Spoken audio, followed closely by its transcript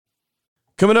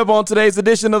Coming up on today's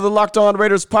edition of the Locked On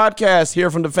Raiders podcast, hear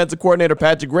from defensive coordinator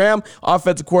Patrick Graham,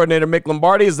 offensive coordinator Mick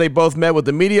Lombardi as they both met with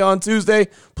the media on Tuesday.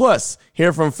 Plus,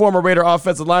 hear from former Raider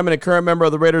offensive lineman and current member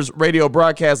of the Raiders radio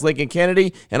broadcast Lincoln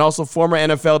Kennedy, and also former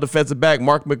NFL defensive back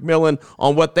Mark McMillan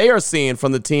on what they are seeing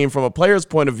from the team from a player's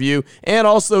point of view, and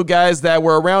also guys that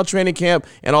were around training camp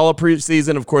and all of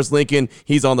preseason. Of course, Lincoln,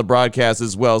 he's on the broadcast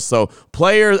as well. So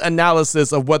player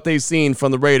analysis of what they've seen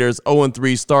from the Raiders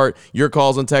 0-3 start. Your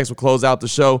calls and texts will close out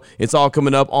the show. It's all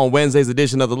coming up on Wednesday's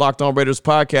edition of the Locked On Raiders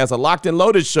podcast, a locked and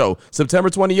loaded show, September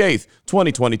 28th,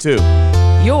 2022.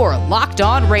 You're Locked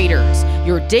On Raiders,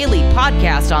 your daily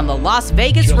podcast on the Las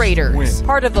Vegas Raiders.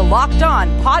 Part of the Locked On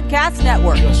Podcast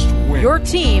Network. Your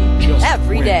team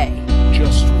every day.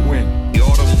 Just win. The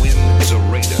autumn wind is a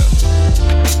raider,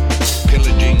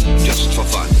 pillaging just for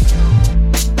fun.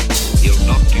 He'll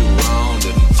knock you round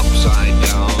and upside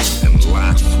down and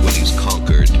laugh when he's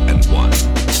conquered and won.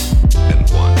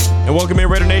 And welcome in,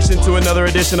 Raider Nation, to another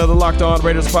edition of the Locked On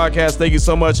Raiders podcast. Thank you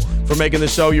so much for making the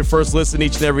show your first listen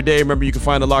each and every day. Remember, you can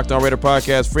find the Locked On Raider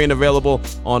podcast free and available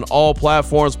on all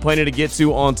platforms. Plenty to get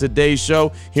to on today's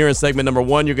show. Here in segment number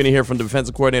one, you're going to hear from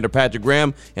defensive coordinator Patrick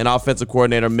Graham and offensive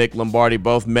coordinator Mick Lombardi.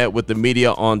 Both met with the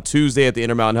media on Tuesday at the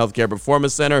Intermountain Healthcare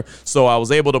Performance Center. So I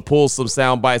was able to pull some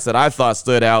sound bites that I thought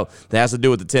stood out that has to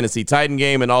do with the Tennessee Titan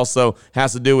game and also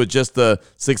has to do with just the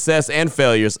success and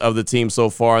failures of the team so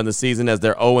far in the season as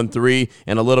they're 0-3.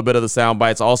 And a little bit of the sound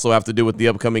bites also have to do with the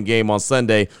upcoming game on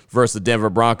Sunday versus the Denver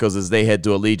Broncos as they head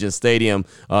to Allegiant Stadium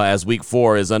as Week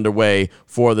 4 is underway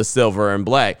for the Silver and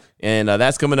Black. And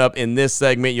that's coming up in this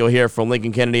segment. You'll hear from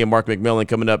Lincoln Kennedy and Mark McMillan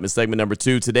coming up in segment number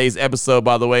 2. Today's episode,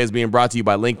 by the way, is being brought to you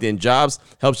by LinkedIn Jobs.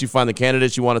 Helps you find the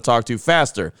candidates you want to talk to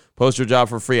faster. Post your job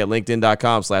for free at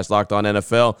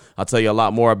linkedin.com/LockedOnNFL. I'll tell you a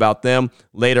lot more about them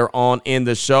later on in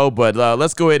the show. But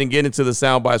let's go ahead and get into the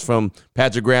sound bites from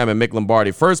Patrick Graham and Mick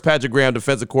Lombardi. First, Patrick Graham,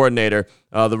 defensive coordinator.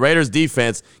 The Raiders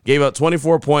defense gave up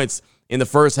 24 points in the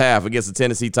first half against the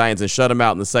Tennessee Titans and shut them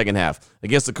out in the second half.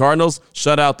 Against the Cardinals,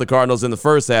 shut out the Cardinals in the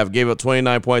first half, gave up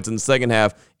 29 points in the second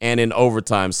half and in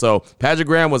overtime. So Patrick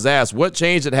Graham was asked what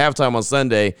changed at halftime on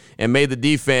Sunday and made the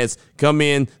defense come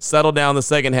in, settle down the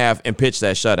second half, and pitch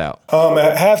that shutout.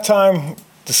 At halftime,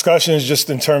 discussions just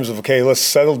in terms of, okay, let's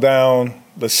settle down,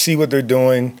 let's see what they're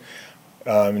doing,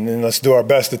 and then let's do our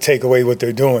best to take away what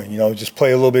they're doing. You know, just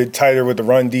play a little bit tighter with the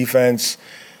run defense,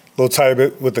 a little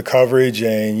tighter with the coverage,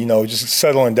 and, you know, just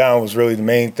settling down was really the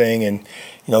main thing, and,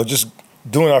 you know, just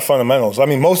doing our fundamentals. I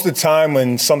mean, most of the time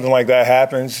when something like that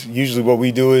happens, usually what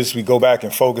we do is we go back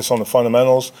and focus on the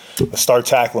fundamentals. Let's start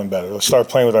tackling better. Let's start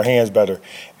playing with our hands better.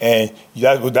 And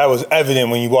that was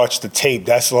evident when you watch the tape.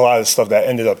 That's a lot of stuff that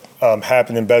ended up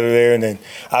happening better there. And then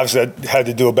obviously I had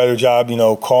to do a better job, you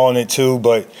know, calling it too.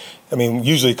 But, I mean,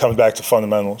 usually it comes back to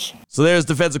fundamentals. So there's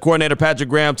defensive coordinator Patrick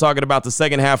Graham talking about the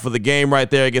second half of the game right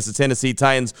there against the Tennessee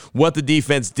Titans, what the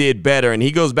defense did better. And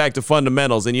he goes back to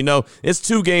fundamentals. And, you know, it's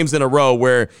 2 games in a row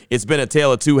where it's been a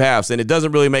tale of 2 halves. And it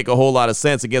doesn't really make a whole lot of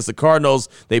sense. Against the Cardinals,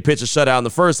 they pitched a shutout in the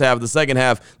first half. The second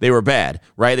half, they were bad,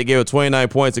 right? They gave up 29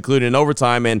 points, including in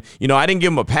overtime. And, you know, I didn't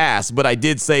give them a pass, but I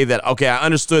did say that, okay, I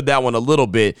understood that one a little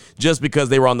bit just because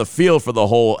they were on the field for the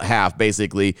whole half,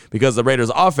 basically, because the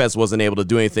Raiders' offense wasn't able to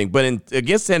do anything. But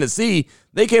against Tennessee,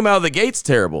 they came out of the gates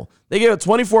terrible. They gave up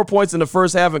 24 points in the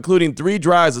first half, including 3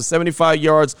 drives of 75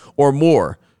 yards or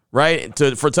more, right,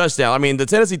 for touchdown. I mean, the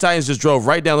Tennessee Titans just drove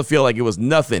right down the field like it was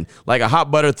nothing, like a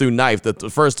hot butter through knife. The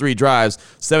first 3 drives,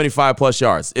 75-plus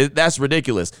yards. That's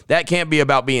ridiculous. That can't be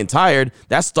about being tired.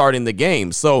 That's starting the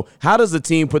game. So how does the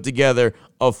team put together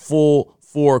a full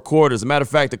 4 quarters? As a matter of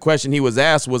fact, the question he was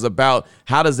asked was about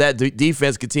how does that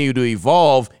defense continue to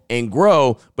evolve and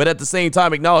grow, but at the same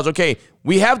time acknowledge, okay,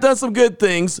 we have done some good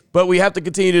things, but we have to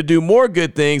continue to do more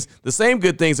good things, the same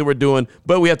good things that we're doing,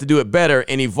 but we have to do it better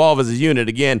and evolve as a unit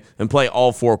again and play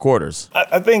all 4 quarters.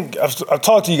 I think I've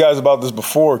talked to you guys about this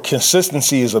before.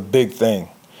 Consistency is a big thing.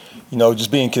 You know,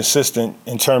 just being consistent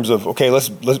in terms of, okay, let's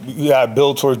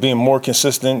build towards being more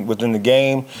consistent within the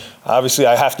game. Obviously,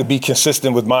 I have to be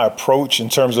consistent with my approach in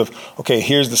terms of, okay,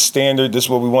 here's the standard, this is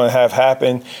what we want to have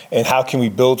happen, and how can we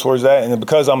build towards that? And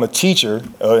because I'm a teacher,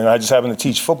 and I just happen to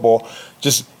teach football,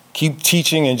 just keep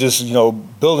teaching and just, you know,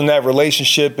 building that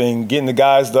relationship and getting the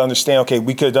guys to understand, okay,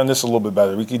 we could have done this a little bit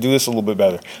better. We could do this a little bit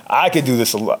better. I could do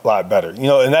this a lot better. You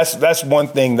know, and that's one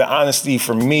thing, the honesty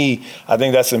for me, I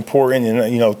think that's important.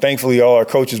 And, you know, thankfully all our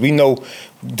coaches, we know,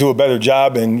 do a better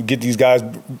job and get these guys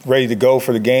ready to go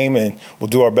for the game, and we'll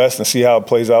do our best and see how it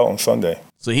plays out on Sunday.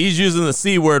 So he's using the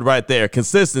C word right there,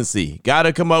 consistency. Got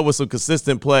to come up with some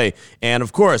consistent play. And,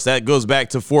 of course, that goes back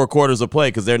to 4 quarters of play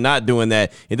because they're not doing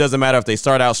that. It doesn't matter if they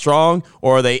start out strong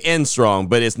or they end strong,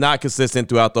 but it's not consistent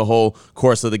throughout the whole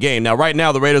course of the game. Now, right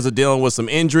now, the Raiders are dealing with some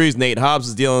injuries. Nate Hobbs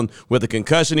is dealing with a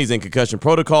concussion. He's in concussion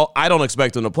protocol. I don't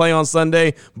expect him to play on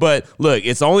Sunday, but look,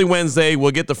 it's only Wednesday.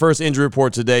 We'll get the first injury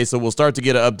report today, so we'll start to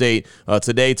get an update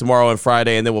today, tomorrow, and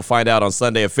Friday, and then we'll find out on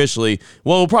Sunday officially.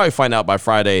 Well, we'll probably find out by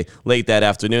Friday late that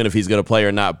afternoon if he's going to play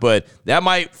or not, but that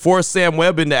might force Sam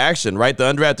Webb into action, right? The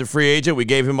undrafted free agent, we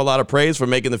gave him a lot of praise for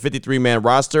making the 53-man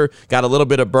roster, got a little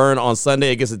bit of burn on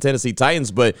Sunday against the Tennessee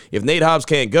Titans, but if Nate Hobbs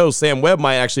can't go, Sam Webb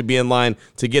might actually be in line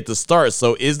to get the start.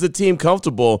 So is the team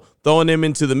comfortable throwing him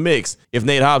into the mix if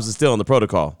Nate Hobbs is still in the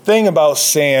protocol? Thing about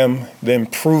Sam, the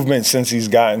improvement since he's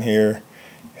gotten here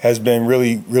has been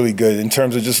really, really good in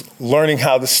terms of just learning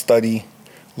how to study.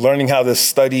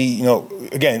 You know,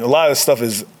 again, a lot of stuff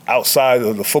is outside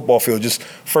of the football field. Just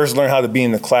first learn how to be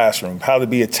in the classroom, how to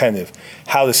be attentive,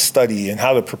 how to study, and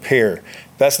how to prepare.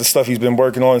 That's the stuff he's been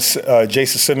working on.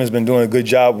 Jason Simmons has been doing a good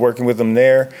job working with him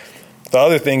there. The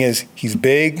other thing is he's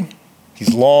big,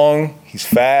 he's long, he's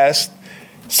fast.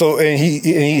 So, and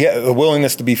he has a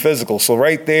willingness to be physical. So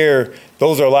right there,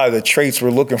 those are a lot of the traits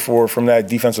we're looking for from that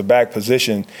defensive back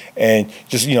position. And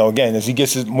just, you know, again, as he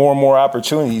gets more and more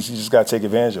opportunities, you just got to take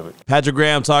advantage of it. Patrick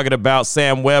Graham talking about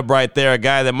Sam Webb right there, a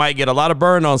guy that might get a lot of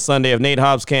burn on Sunday if Nate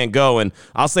Hobbs can't go. And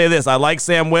I'll say this, I like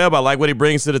Sam Webb. I like what he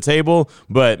brings to the table.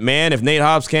 But, man, if Nate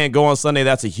Hobbs can't go on Sunday,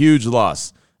 that's a huge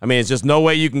loss. I mean, it's just no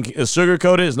way you can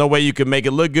sugarcoat it. There's no way you can make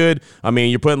it look good. I mean,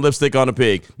 you're putting lipstick on a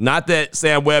pig. Not that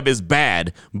Sam Webb is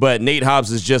bad, but Nate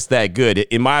Hobbs is just that good.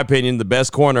 In my opinion, the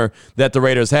best corner that the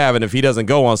Raiders have, and if he doesn't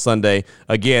go on Sunday,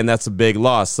 again, that's a big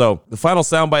loss. So the final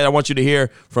soundbite I want you to hear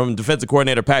from defensive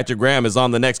coordinator Patrick Graham is on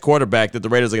the next quarterback that the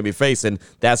Raiders are going to be facing.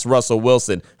 That's Russell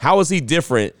Wilson. How is he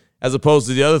different as opposed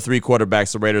to the other 3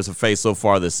 quarterbacks the Raiders have faced so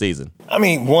far this season? I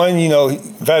mean, one, you know,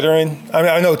 veteran. I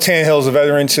mean, I know Tannehill's a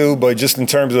veteran too, but just in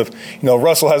terms of, you know,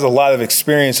 Russell has a lot of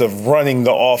experience of running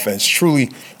the offense,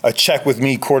 truly a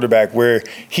check-with-me quarterback where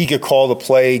he could call the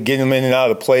play, get him in and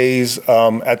out of the plays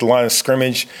at the line of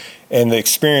scrimmage. And the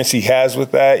experience he has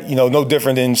with that, you know, no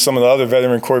different than some of the other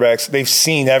veteran quarterbacks. They've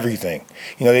seen everything.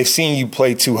 You know, they've seen you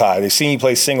play too high. They've seen you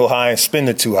play single high and spin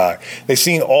the too high. They've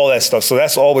seen all that stuff. So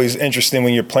that's always interesting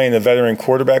when you're playing a veteran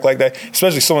quarterback like that,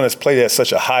 especially someone that's played at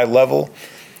such a high level.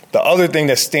 The other thing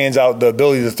that stands out, the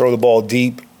ability to throw the ball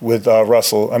deep with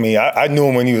Russell. I mean, I knew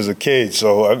him when he was a kid,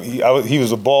 so he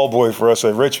was a ball boy for us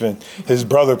at Richmond. His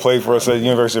brother played for us at the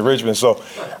University of Richmond. So,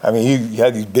 I mean, he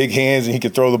had these big hands and he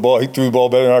could throw the ball. He threw the ball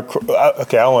better than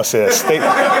okay, I don't want to say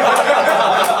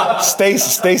that.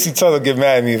 Stacy Tuttle get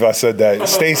mad at me if I said that.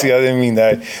 Stacy, I didn't mean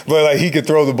that. But, like, he could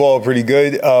throw the ball pretty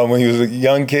good when he was a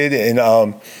young kid. And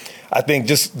I think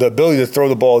just the ability to throw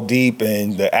the ball deep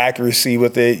and the accuracy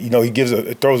with it, you know, he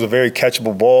throws a very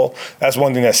catchable ball. That's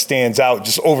one thing that stands out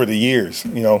just over the years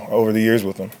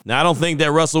with him. Now, I don't think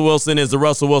that Russell Wilson is the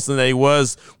Russell Wilson that he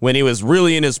was when he was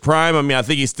really in his prime. I mean, I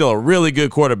think he's still a really good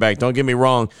quarterback. Don't get me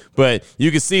wrong. But you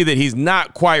can see that he's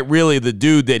not quite really the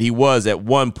dude that he was at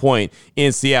one point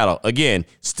in Seattle. Again,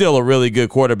 still a really good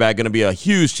quarterback. Going to be a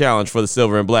huge challenge for the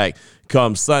Silver and Black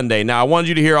come Sunday. Now, I wanted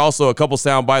you to hear also a couple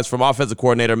sound bites from offensive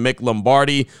coordinator Mick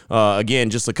Lombardi. Again,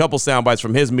 just a couple sound bites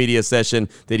from his media session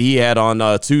that he had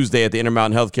on Tuesday at the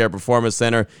Intermountain Healthcare Performance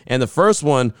Center. And the first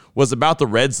one was about the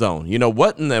red zone. You know,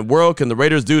 what in the world can the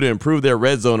Raiders do to improve their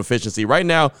red zone efficiency? Right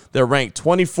now, they're ranked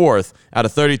 24th out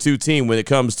of 32 team when it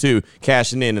comes to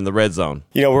cashing in the red zone.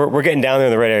 You know, we're getting down there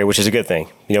in the red area, which is a good thing.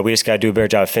 You know, we just got to do a better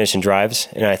job of finishing drives.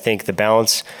 And I think the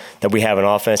balance that we have in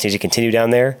offense needs to continue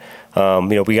down there. You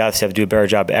know, we got to have to do a better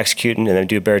job of executing and then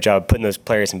do a better job of putting those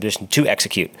players in position to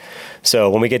execute. So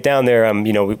when we get down there,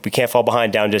 you know, we can't fall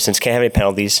behind down distance, can't have any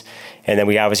penalties, and then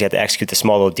we obviously have to execute the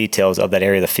small little details of that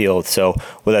area of the field. So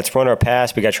whether that's run or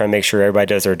pass, we got to try and make sure everybody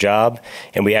does their job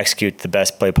and we execute the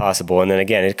best play possible. And then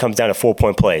again, it comes down to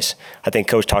 4-point plays. I think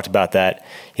Coach talked about that,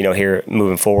 you know, here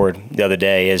moving forward the other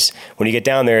day is when you get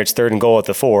down there, it's 3rd and goal at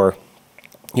the 4.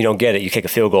 You don't get it, you kick a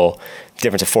field goal,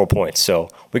 difference of 4 points. So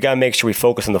we got to make sure we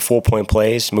focus on the 4-point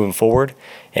plays moving forward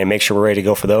and make sure we're ready to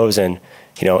go for those. And,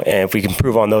 you know, and if we can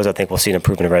improve on those, I think we'll see an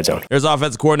improvement in red zone. There's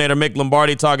offensive coordinator Mick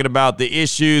Lombardi talking about the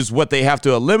issues, what they have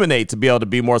to eliminate to be able to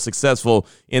be more successful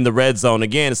in the red zone.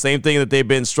 Again, the same thing that they've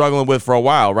been struggling with for a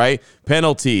while, right?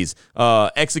 penalties,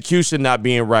 execution not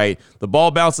being right, the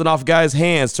ball bouncing off guys'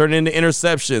 hands, turning into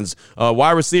interceptions,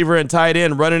 wide receiver and tight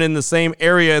end running in the same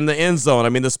area in the end zone. I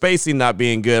mean, the spacing not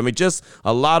being good. I mean, just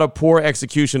a lot of poor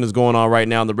execution is going on right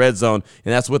now in the red zone,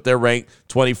 and that's what they're ranked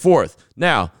 24th.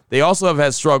 Now, they also have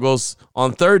had struggles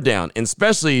on third down, and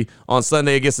especially on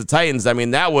Sunday against the Titans. I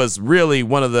mean, that was really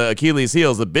one of the Achilles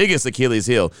heels, the biggest Achilles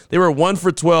heel. They were 1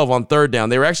 for 12 on third down.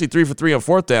 They were actually 3 for 3 on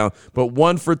fourth down, but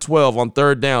 1 for 12 on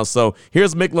third down. So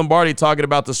here's Mick Lombardi talking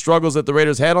about the struggles that the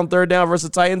Raiders had on third down versus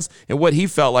the Titans and what he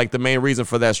felt like the main reason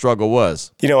for that struggle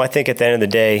was. I think at the end of the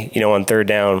day, on third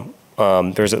down,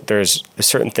 there's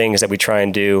certain things that we try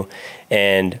and do,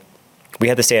 and we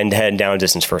have to stay in head and down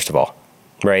distance first of all.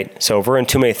 Right. So if we're in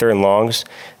too many third and longs,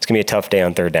 it's going to be a tough day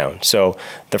on third down. So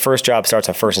the first job starts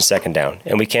on first and second down,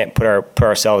 and we can't put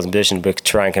ourselves in position to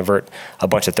try and convert a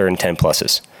bunch of third and 10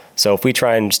 pluses. So if we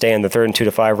try and stay in the 3rd and 2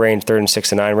 to 5 range, 3rd and 6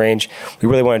 to 9 range, we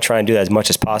really want to try and do that as much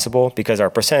as possible because our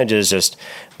percentages just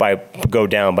go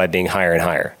down by being higher and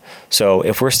higher. So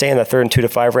if we're staying in the 3rd and 2 to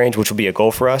 5 range, which will be a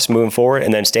goal for us moving forward,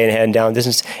 and then staying ahead and down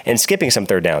distance and skipping some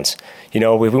third downs. We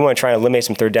want to try and eliminate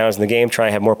some third downs in the game, try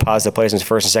and have more positive plays in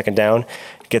first and second down,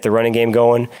 get the running game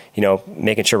going,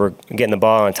 making sure we're getting the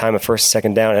ball on time at first and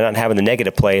second down and not having the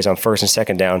negative plays on first and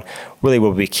second down really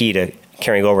will be key to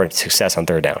carrying over to success on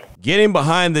third down. Getting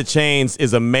behind the chains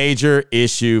is a major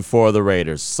issue for the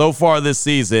Raiders. So far this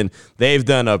season, they've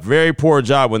done a very poor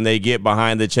job when they get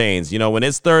behind the chains. When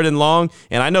it's third and long,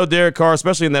 and I know Derek Carr,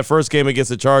 especially in that first game against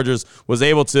the Chargers, was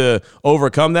able to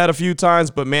overcome that a few times,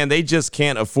 but man, they just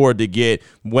can't afford to get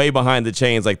way behind the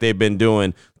chains like they've been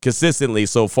doing consistently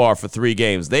so far for 3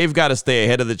 games. They've got to stay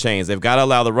ahead of the chains. They've got to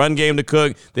allow the run game to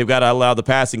cook. They've got to allow the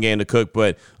passing game to cook,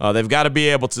 but they've got to be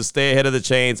able to stay ahead of the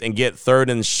chains and get third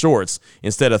and shorts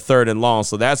instead of third and long.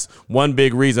 So that's one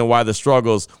big reason why the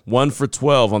struggles 1 for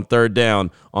 12 on third down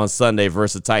on Sunday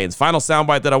versus Titans. Final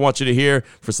soundbite that I want you to hear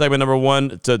for segment number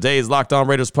 1, today's Locked On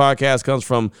Raiders podcast comes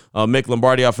from Mick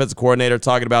Lombardi, offensive coordinator,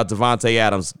 talking about Davante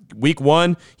Adams. Week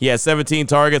 1, he had 17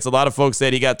 targets. A lot of folks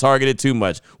said he got targeted too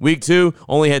much. Week 2,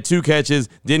 only had 2 catches,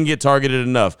 didn't get targeted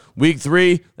enough. Week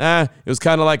 3, it was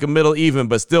kind of like a middle even,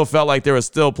 but still felt like there were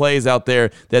still plays out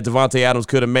there that Davante Adams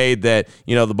could have made that,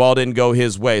 the ball didn't go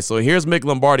his way. So here's Mick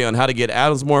Lombardi on how to get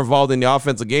Adams more involved in the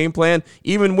offensive game plan,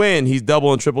 even when he's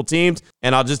double and triple teamed.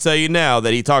 And I'll just tell you now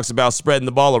that he talks about spreading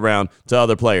the ball around to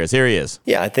other players. Here he is.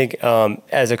 Yeah, I think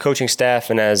as a coaching staff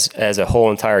and as a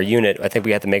whole entire unit, I think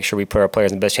we have to make sure we put our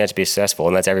players in the best chance to be successful,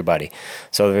 and that's everybody.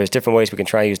 So there's different ways we can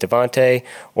try and use Davante,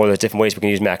 or there's different ways we can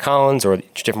use Matt Collins, or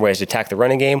different ways to attack the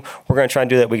running game. We're going to try and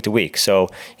do that week to week. So,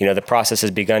 the process has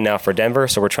begun now for Denver,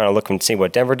 so we're trying to look and see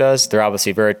what Denver does. They're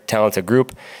obviously a very talented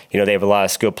group. They have a lot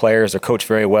of skilled players. They're coached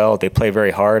very well. They play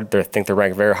very hard. I think they're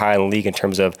ranked very high in the league in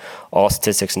terms of all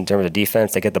statistics in terms of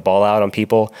defense. They get the ball out on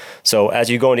people. So as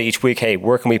you go into each week, hey,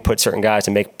 where can we put certain guys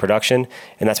to make production?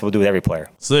 And that's what we'll do with every player.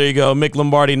 So there you go. Mick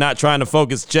Lombardi not trying to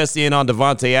focus just in on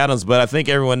Davante Adams, but I think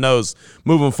everyone knows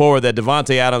moving forward that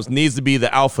Davante Adams needs to be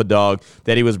the alpha dog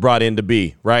that he was brought in to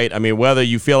be, right? I mean, whether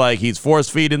you feel like he's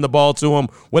force-feeding the ball to him,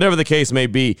 whatever the case may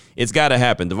be, it's got to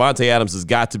happen. Davante Adams has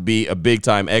got to be a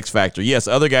big-time X factor. Yes,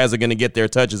 other guys are going to get their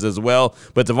touches as well,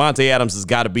 but Davante Adams has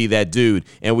got to be that dude,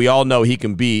 and we all know he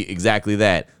can be exactly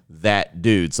that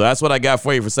dude. So that's what I got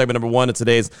for you for segment number 1 of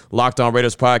today's Locked On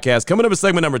Raiders podcast. Coming up in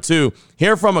segment number 2,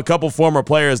 hear from a couple former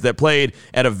players that played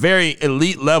at a very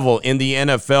elite level in the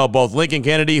NFL, both Lincoln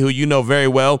Kennedy, who you know very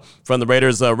well from the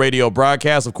Raiders radio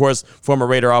broadcast, of course, former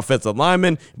Raider offensive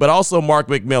lineman, but also Mark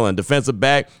McMillan, defensive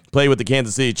back, played with the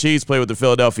Kansas City Chiefs, played with the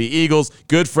Philadelphia Eagles,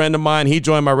 good friend of mine. He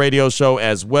joined my radio show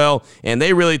as well, and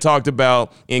they really talked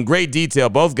about, in great detail,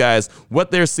 both guys, what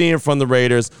they're seeing from the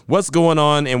Raiders, what's going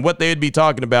on, and what they'd be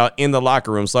talking about in the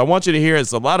locker room. So I want you to hear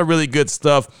it's a lot of really good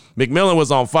stuff. McMillan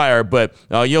was on fire, but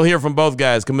you'll hear from both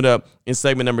guys coming up in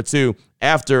segment number 2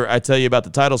 after I tell you about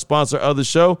the title sponsor of the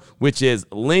show, which is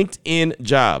LinkedIn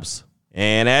Jobs.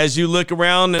 And as you look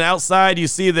around and outside, you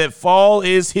see that fall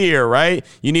is here, right?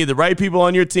 You need the right people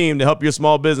on your team to help your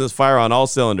small business fire on all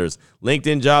cylinders.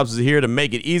 LinkedIn Jobs is here to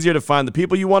make it easier to find the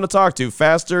people you want to talk to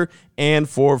faster and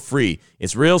for free.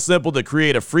 It's real simple to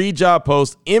create a free job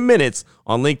post in minutes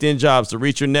on LinkedIn Jobs to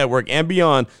reach your network and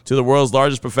beyond to the world's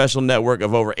largest professional network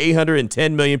of over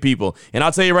 810 million people. And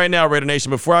I'll tell you right now, Raider Nation,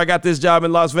 before I got this job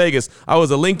in Las Vegas, I was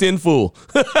a LinkedIn fool,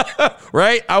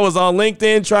 right? I was on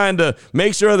LinkedIn trying to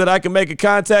make sure that I can make a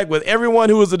contact with everyone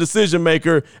who is a decision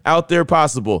maker out there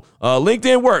possible.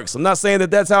 LinkedIn works. I'm not saying that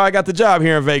that's how I got the job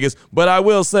here in Vegas, but I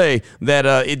will say that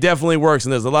it definitely works,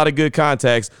 and there's a lot of good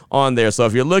contacts on there. So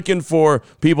if you're looking for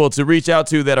people to reach out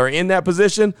to that are in that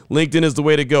position, LinkedIn is the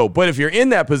way to go. But if you're in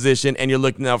that position and you're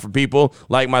looking out for people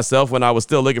like myself when I was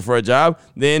still looking for a job,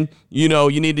 then you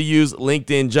need to use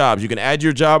LinkedIn Jobs. You can add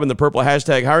your job in the purple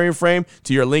hashtag hiring frame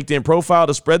to your LinkedIn profile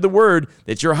to spread the word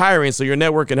that you're hiring so your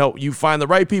network can help you find the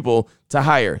right people to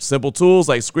hire. Simple tools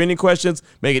like screening questions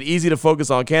make it easy to focus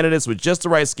on candidates with just the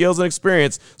right skills and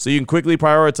experience so you can quickly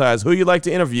prioritize who you'd like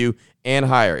to interview and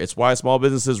hire. It's why small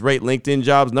businesses rate LinkedIn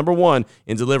Jobs #1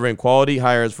 in delivering quality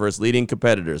hires for its leading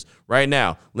competitors. Right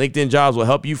now, LinkedIn Jobs will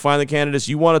help you find the candidates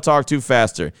you want to talk to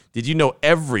faster. Did you know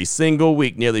every single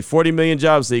week, nearly 40 million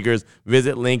job seekers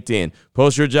visit LinkedIn?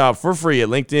 Post your job for free at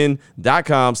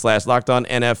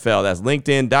linkedin.com/LockedOnNFL. That's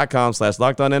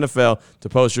linkedin.com/LockedOnNFL to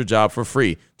post your job for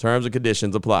free. Terms and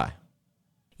conditions apply.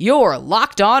 You're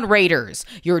Locked On Raiders,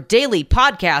 your daily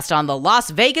podcast on the Las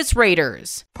Vegas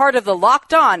Raiders. Part of the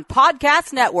Locked On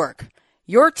Podcast Network,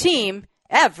 your team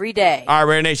every day. All right,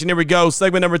 Raider Nation, here we go.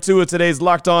 Segment number 2 of today's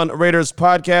Locked On Raiders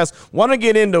podcast. Want to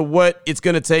get into what it's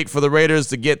going to take for the Raiders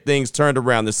to get things turned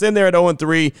around. They're sitting there at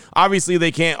 0-3. Obviously,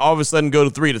 they can't all of a sudden go to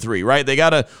 3-3, right? They got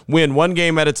to win one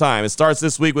game at a time. It starts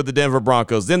this week with the Denver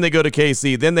Broncos. Then they go to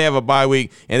KC. Then they have a bye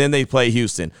week, and then they play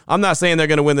Houston. I'm not saying they're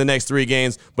going to win the next 3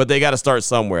 games, but they got to start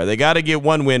somewhere. They got to get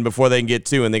 1 win before they can get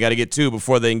 2, and they got to get 2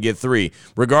 before they can get 3,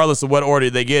 regardless of what order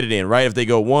they get it in, right? If they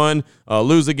go 1,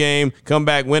 lose a game, come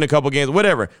back, win a couple games, whatever.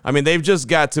 I mean, they've just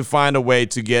got to find a way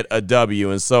to get a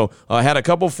W. And so I had a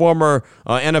couple former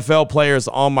NFL players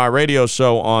on my radio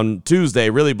show on Tuesday.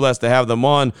 Really blessed to have them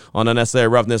on Unnecessary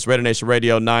Roughness, Raider Nation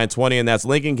Radio 920. And that's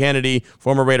Lincoln Kennedy,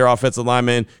 former Raider offensive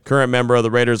lineman, current member of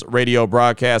the Raiders radio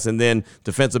broadcast, and then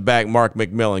defensive back Mark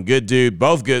McMillan. Good dude.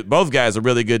 Both guys are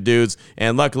really good dudes.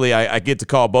 And luckily, I get to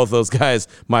call both those guys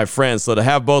my friends. So to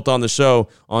have both on the show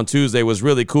on Tuesday was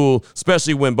really cool,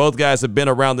 especially when both guys have been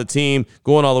around the team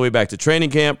going all the way back to training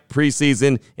camp,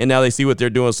 preseason, and now they see what they're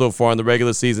doing so far in the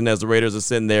regular season as the Raiders are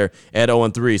sitting there at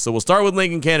 0-3. So we'll start with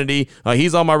Lincoln Kennedy.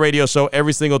 He's on my radio show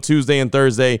every single Tuesday and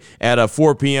Thursday at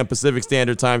 4 p.m. Pacific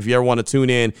Standard Time if you ever want to tune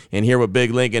in and hear what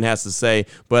Big Lincoln has to say.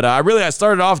 But I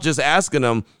started off just asking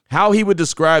him how he would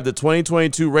describe the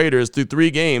 2022 Raiders through 3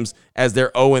 games as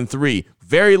their 0-3.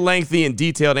 Very lengthy and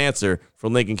detailed answer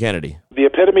from Lincoln Kennedy. The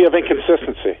epitome of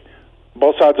inconsistency,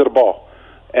 both sides of the ball.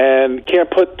 And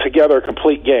can't put together a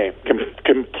complete game.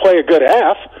 Can play a good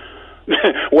half,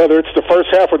 whether it's the first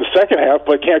half or the second half,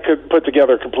 but can't put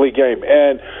together a complete game.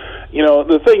 And,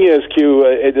 the thing is, Q,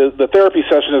 the therapy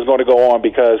session is going to go on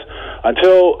because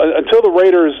until the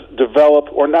Raiders develop,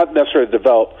 or not necessarily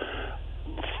develop,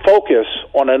 focus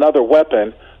on another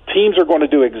weapon, teams are going to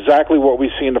do exactly what we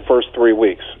see in the first 3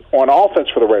 weeks. On offense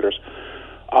for the Raiders,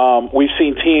 we've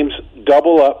seen teams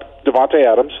double up Devontae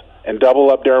Adams and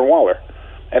double up Darren Waller.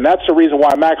 And that's the reason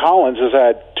why Mac Hollins has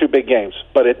had 2 big games,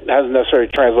 but it hasn't necessarily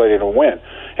translated into a win.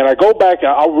 And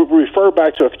I'll refer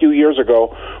back to a few years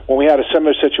ago when we had a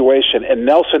similar situation, and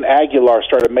Nelson Aguilar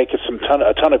started making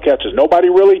a ton of catches. Nobody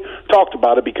really talked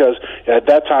about it because at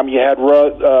that time you had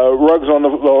Ruggs on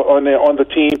the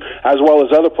team as well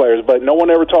as other players, but no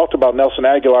one ever talked about Nelson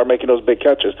Aguilar making those big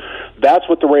catches. That's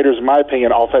what the Raiders, in my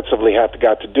opinion, offensively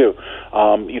got to do.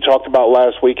 You talked about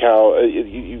last week how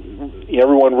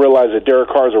everyone realized that Derek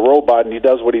Carr is a robot and he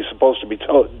does what he's supposed to be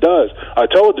told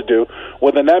to do.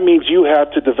 Well, then that means you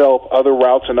have to develop other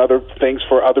routes and other things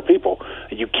for other people.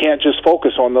 You can't just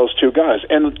focus on those 2 guys.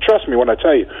 And trust me when I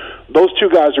tell you, those 2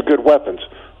 guys are good weapons.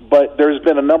 But there's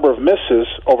been a number of misses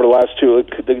over the last two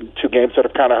games that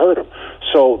have kind of hurt them.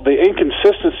 So the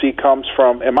inconsistency comes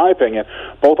from, in my opinion,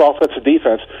 both offense and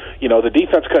defense. The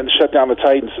defense couldn't shut down the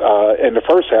Titans in the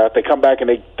first half. They come back and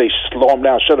they slow them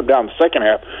down, shut them down in the second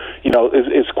half.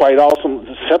 It's quite awesome.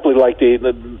 Simply like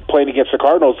the playing against the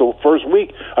Cardinals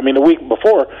the week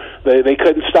before, they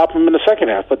couldn't stop them in the second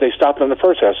half, but they stopped them in the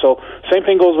first half. So same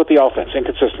thing goes with the offense,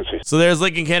 inconsistency. So there's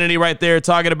Lincoln Kennedy right there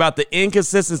talking about the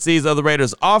inconsistencies of the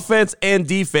Raiders' offense and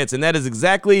defense, and that is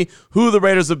exactly who the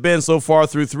Raiders have been so far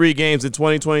through 3 games in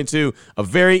 2022, a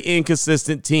very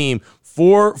inconsistent team.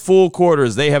 4 full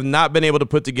quarters they have not been able to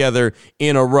put together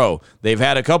in a row. They've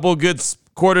had a couple good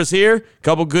quarters here, a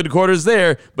couple good quarters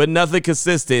there, but nothing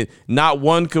consistent, not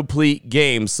one complete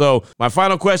game. So my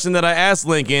final question that I asked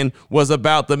Lincoln was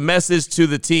about the message to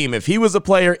the team. If he was a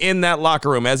player in that locker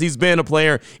room, as he's been a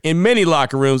player in many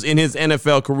locker rooms in his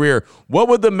NFL career, what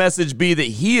would the message be that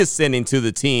he is sending to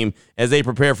the team as they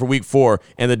prepare for Week 4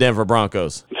 and the Denver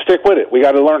Broncos? Stick with it. We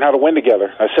got to learn how to win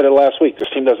together. I said it last week. This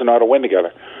team doesn't know how to win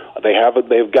together.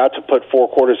 They've got to put 4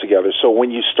 quarters together. So when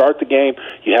you start the game,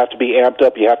 you have to be amped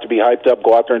up. You have to be hyped up.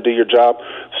 Go out there and do your job.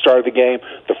 Start of the game,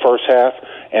 the first half,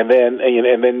 and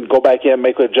then go back in,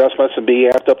 make the adjustments, and be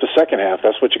amped up the second half.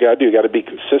 That's what you got to do. You got to be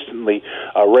consistently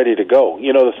ready to go.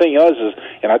 The thing is,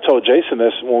 and I told Jason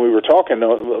this when we were talking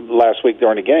last week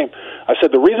during the game, I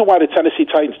said the reason why the Tennessee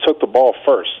Titans took the ball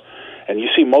first, and you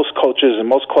see most coaches and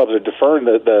most clubs are deferring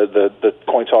the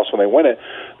coin toss when they win it,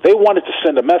 they wanted to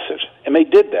send a message, and they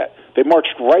did that. They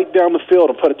marched right down the field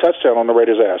and put a touchdown on the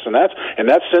Raiders' ass, and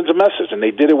that sends a message. And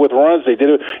they did it with runs. They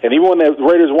did it, and even when the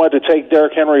Raiders wanted to take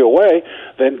Derrick Henry away,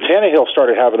 then Tannehill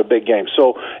started having a big game.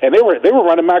 So, and they were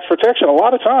running max protection a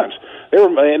lot of times. They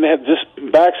had just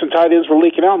backs and tight ends were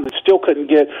leaking out, and they still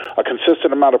couldn't get a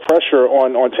consistent amount of pressure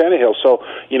on Tannehill. So,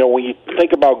 when you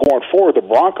think about going forward, the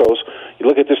Broncos, you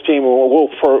look at this team, we'll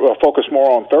focus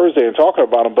more on Thursday and talking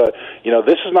about them, but,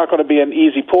 this is not going to be an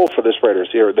easy pull for this Raiders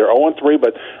here. They're 0-3,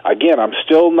 but again, I'm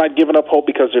still not giving up hope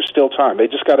because there's still time. They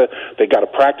got to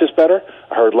practice better.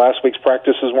 I heard last week's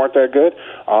practices weren't that good,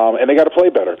 and they got to play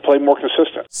better, play more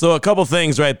consistent. So a couple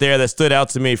things right there that stood out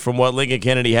to me from what Lincoln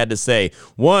Kennedy had to say.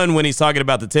 One, when he's talking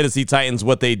about the Tennessee Titans,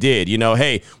 what they did,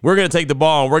 hey, we're going to take the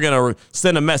ball and we're going to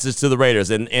send a message to the Raiders.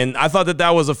 And I thought that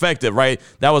was effective, right?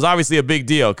 That was obviously a big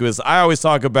deal because I always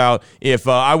talk about if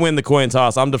I win the coin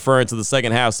toss, I'm deferring to the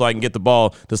second half so I can get the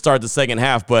ball to start the second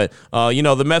half. But,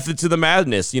 the method to the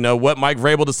madness, what Mike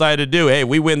Vrabel decided to do. Hey,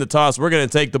 we win the toss. We're going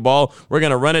to take the ball. We're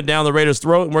going to run it down the Raiders'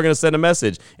 throat, and we're going to send a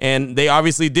message. And they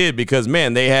obviously did because,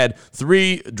 man, they had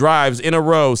 3 drives in a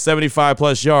row,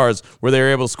 75-plus yards, where they were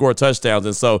able to score touchdowns.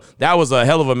 And so that was a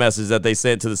hell of a message that they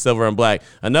sent to the Silver and Black.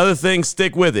 Another thing,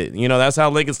 stick with it. That's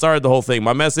how Lincoln started the whole thing.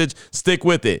 My message, stick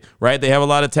with it, right? They have a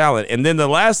lot of talent. And then the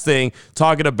last thing,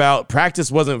 talking about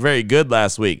practice wasn't very good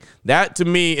last week. That, to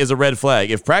me, is a red flag.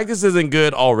 If practice isn't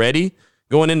good already,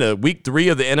 going into week 3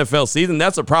 of the NFL season,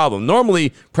 that's a problem.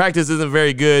 Normally, practice isn't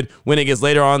very good when it gets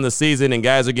later on in the season and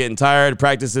guys are getting tired.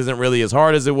 Practice isn't really as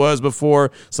hard as it was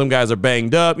before. Some guys are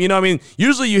banged up.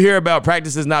 Usually you hear about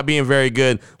practices not being very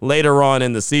good later on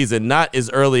in the season, not as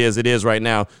early as it is right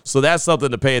now. So that's something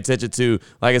to pay attention to.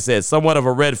 Like I said, somewhat of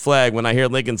a red flag when I hear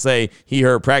Lincoln say he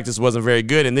heard practice wasn't very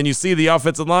good. And then you see the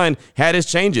offensive line had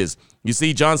its changes. You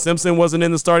see John Simpson wasn't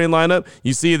in the starting lineup.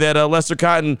 You see that Lester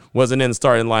Cotton wasn't in the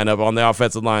starting lineup on the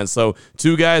offensive line. So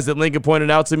 2 guys that Lincoln pointed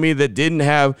out to me that didn't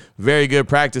have very good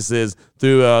practices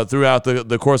throughout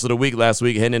the course of the week last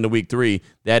week, heading into week 3.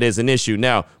 That is an issue.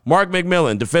 Now, Mark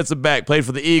McMillan, defensive back, played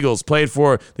for the Eagles, played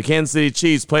for the Kansas City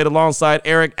Chiefs, played alongside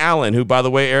Eric Allen, who, by the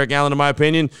way, Eric Allen, in my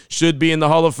opinion, should be in the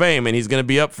Hall of Fame, and he's going to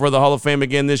be up for the Hall of Fame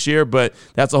again this year, but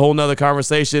that's a whole nother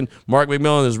conversation. Mark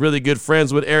McMillan is really good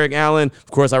friends with Eric Allen.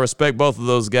 Of course, I respect both of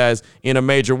those guys in a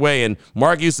major way, and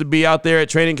Mark used to be out there at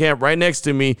training camp right next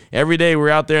to me. Every day we're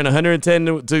out there in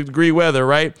 110-degree weather,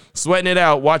 right? Sweating it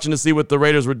out, watching to see what the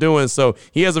Raiders were doing, so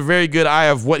he has a very good eye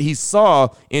of what he saw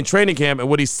in training camp and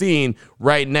what he's seeing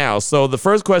right now. So the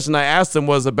first question I asked him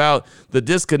was about the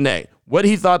disconnect, what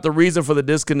he thought the reason for the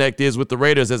disconnect is with the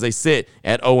Raiders as they sit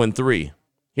at 0-3.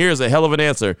 Here's a hell of an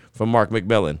answer from Mark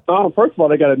McMillan. First of all,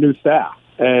 they got a new staff,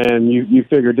 and you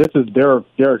figure this is Derek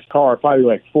Carr, probably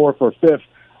like 4th or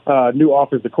 5th new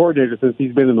offensive coordinator since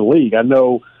he's been in the league. I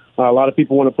know a lot of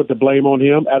people want to put the blame on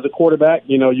him as a quarterback.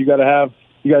 You got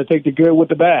to take the good with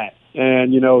the bad.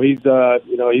 And, he's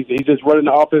just running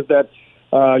the offense that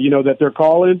they're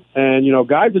calling. And,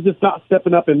 guys are just not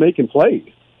stepping up and making plays.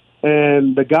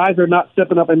 And the guys are not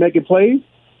stepping up and making plays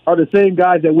are the same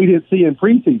guys that we didn't see in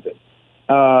preseason.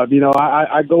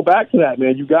 I go back to that,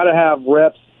 man. You got to have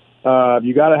reps.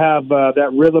 You got to have that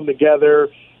rhythm together.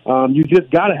 You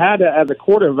just got to have that as a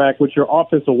quarterback with your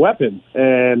offensive weapons.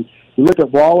 And you look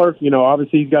at Waller,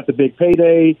 obviously he's got the big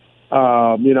payday.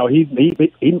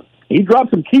 He dropped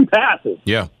some key passes.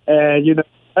 Yeah. And,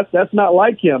 that's not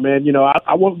like him. And,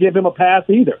 I won't give him a pass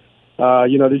either.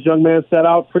 This young man set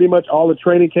out pretty much all the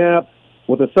training camp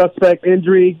with a suspect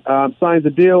injury, signs a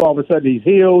deal. All of a sudden he's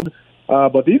healed.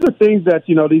 But these are things that,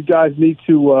 these guys need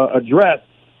to address.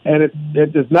 And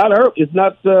it's not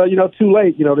too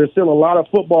late. There's still a lot of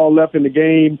football left in the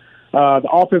game. The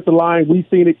offensive line, we've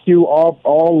seen it,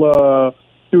 all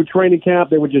through training camp.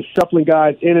 They were just shuffling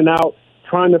guys in and out,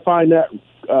 trying to find that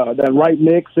right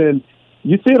mix. And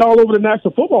you see it all over the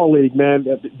National Football League, man.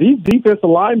 These defensive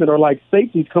linemen are like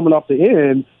safeties coming off the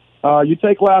end. You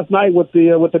take last night with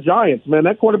the Giants, man.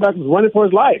 That quarterback was running for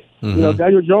his life. Mm-hmm.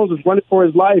 Daniel Jones was running for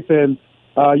his life, and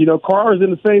Carr is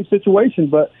in the same situation.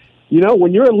 But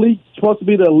when you're supposed to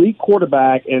be the elite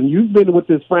quarterback, and you've been with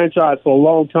this franchise for a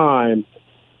long time,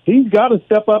 he's got to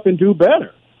step up and do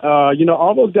better.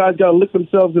 All those guys got to look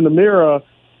themselves in the mirror.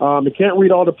 They can't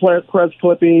read all the press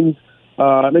clippings.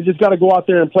 They just got to go out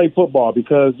there and play football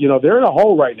because, they're in a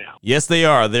hole right now. Yes, they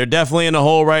are. They're definitely in a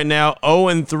hole right now.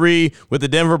 0-3 with the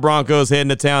Denver Broncos heading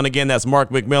to town. Again, that's Mark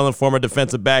McMillan, former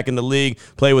defensive back in the league,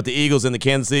 played with the Eagles and the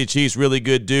Kansas City Chiefs. Really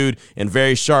good dude and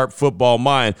very sharp football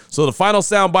mind. So the final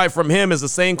soundbite from him is the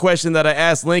same question that I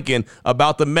asked Lincoln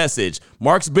about the message.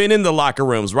 Mark's been in the locker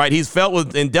rooms, right? He's felt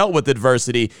with and dealt with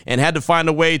adversity and had to find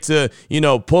a way to,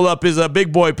 pull up his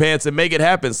big boy pants and make it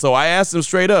happen. So I asked him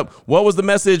straight up, what was the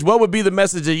message? What would be the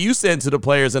message that you send to the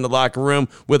players in the locker room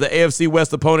with the AFC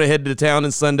West opponent headed to town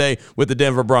on Sunday with the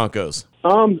Denver Broncos?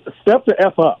 Step the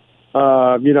F up.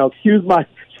 Excuse my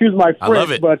French, I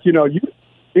love it. but you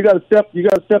got to step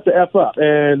the F up,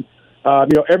 and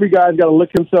every guy's got to look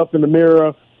himself in the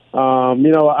mirror.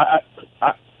 I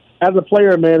as a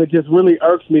player, man, it just really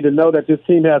irks me to know that this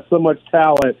team has so much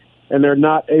talent and they're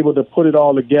not able to put it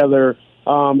all together.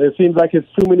 It seems like it's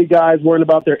too many guys worrying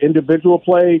about their individual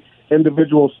play,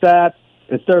 individual stats,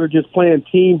 instead of just playing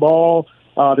team ball.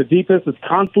 The defense is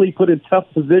constantly put in tough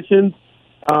positions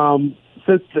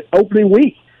since the opening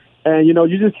week. And, you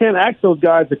just can't ask those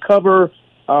guys to cover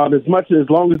as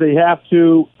long as they have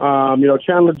to.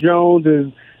 Chandler Jones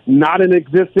is not in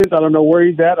existence. I don't know where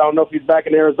he's at. I don't know if he's back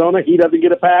in Arizona. He doesn't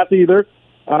get a pass either.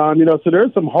 So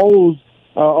there's some holes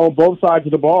on both sides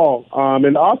of the ball.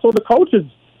 And also the coaches.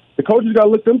 The coaches got to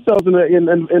look themselves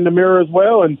in the mirror as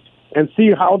well and see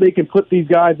how they can put these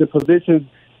guys in positions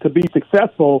to be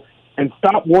successful and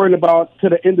stop worrying about to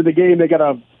the end of the game they got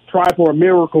to try for a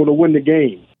miracle to win the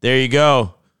game. There you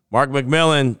go. Mark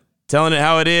McMillan telling it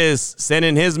how it is,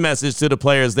 sending his message to the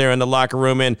players there in the locker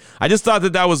room. And I just thought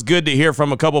that was good to hear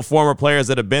from a couple former players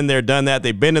that have been there, done that.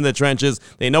 They've been in the trenches.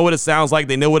 They know what it sounds like.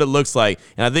 They know what it looks like.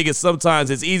 And I think sometimes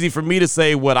it's easy for me to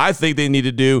say what I think they need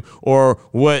to do or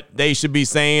what they should be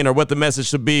saying or what the message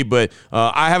should be. But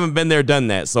I haven't been there, done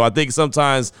that. So I think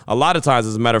sometimes, a lot of times,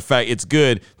 as a matter of fact, it's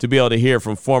good to be able to hear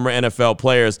from former NFL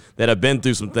players that have been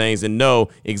through some things and know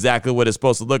exactly what it's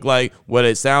supposed to look like, what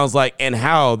it sounds like, and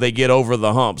how they get over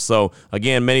the hump. So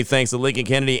again, many thanks to Lincoln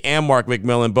Kennedy and Mark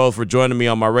McMillan both for joining me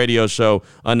on my radio show,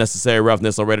 Unnecessary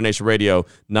Roughness, on Raider Nation Radio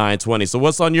 920. So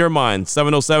what's on your mind?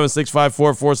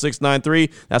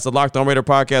 707-654-4693. That's the Locked On Raider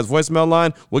podcast voicemail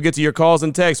line. We'll get to your calls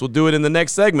and texts. We'll do it in the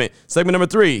next segment number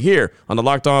 3 here on the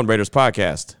Locked On Raiders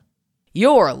podcast.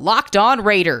 You're Locked On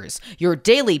Raiders, your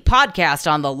daily podcast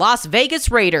on the Las Vegas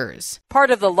Raiders.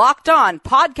 Part of the Locked On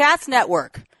Podcast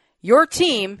Network, your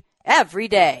team every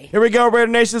day. Here we go, Raider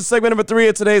Nation. Segment number 3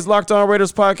 of today's Locked On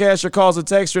Raiders podcast. Your calls and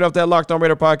text straight off that Locked On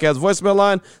Raider podcast voicemail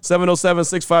line,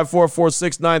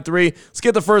 707-654-4693. Let's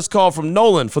get the first call from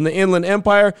Nolan from the Inland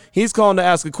Empire. He's calling to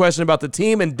ask a question about the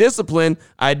team and discipline,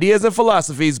 ideas and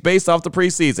philosophies based off the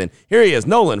preseason. Here he is,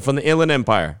 Nolan from the Inland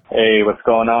Empire. Hey, what's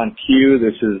going on, Q?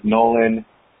 This is Nolan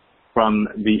from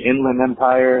the Inland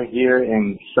Empire here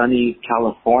in sunny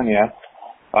California.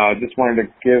 Just wanted to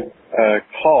give a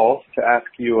call to ask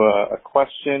you a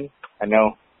question. I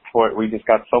know we just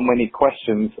got so many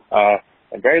questions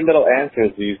and very little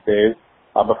answers these days.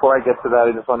 Before I get to that,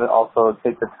 I just want to also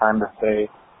take the time to say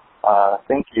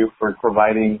thank you for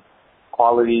providing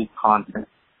quality content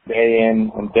day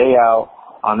in and day out.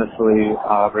 Honestly,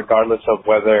 regardless of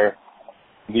whether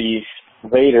the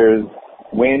Raiders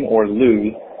win or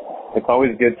lose, it's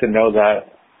always good to know that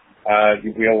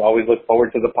we'll always look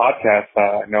forward to the podcast.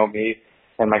 I know me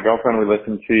and my girlfriend, we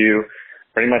listen to you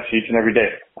pretty much each and every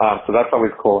day. So that's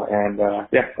always cool. And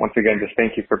once again, just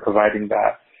thank you for providing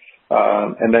that.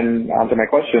 And then on to my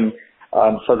question.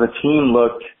 So the team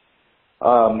looked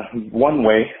one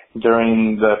way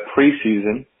during the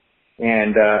preseason.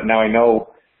 And now I know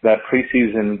that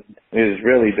preseason is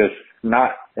really just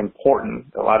not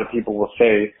important. A lot of people will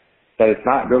say that it's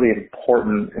not really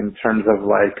important in terms of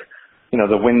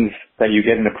the wins that you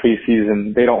get in the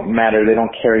preseason, they don't matter. They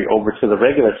don't carry over to the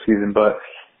regular season, but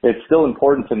it's still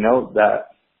important to note that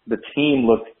the team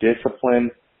looked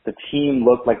disciplined. The team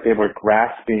looked like they were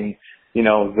grasping,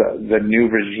 the new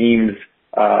regime's,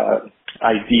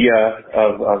 idea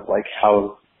of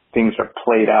how things are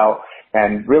played out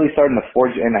and really starting to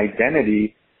forge an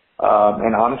identity.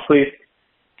 And honestly,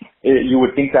 you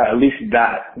would think that at least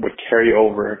that would carry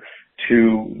over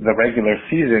to the regular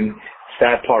season.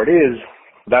 Sad part is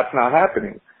that's not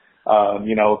happening.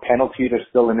 Penalties are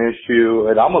still an issue.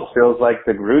 It almost feels like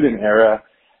the Gruden era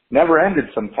never ended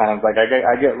sometimes. I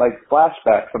get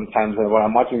flashbacks sometimes when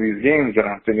I'm watching these games and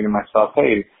I'm thinking to myself,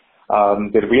 hey,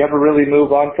 did we ever really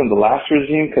move on from the last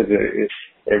regime? Because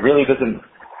it really doesn't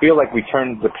feel like we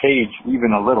turned the page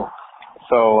even a little.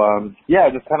 So, I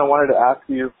just kind of wanted to ask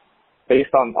you,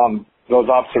 based on those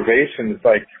observations,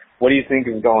 what do you think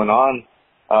is going on?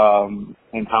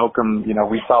 And how come,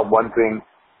 we saw one thing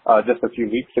just a few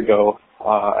weeks ago.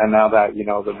 And now that,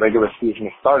 the regular season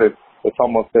has started, it's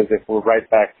almost as if we're right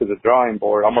back to the drawing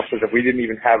board, almost as if we didn't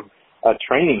even have a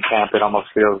training camp, it almost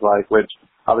feels like, which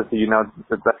obviously,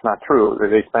 that's not true.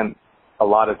 They spent a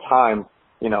lot of time,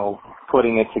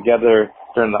 putting it together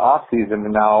during the off season,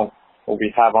 and now what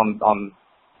we have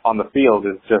on the field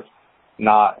is just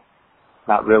not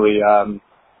really,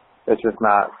 it's just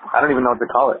not, I don't even know what to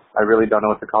call it. I really don't know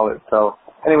what to call it. So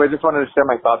anyway, just wanted to share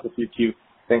my thoughts with you, Q.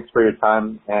 Thanks for your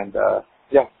time, and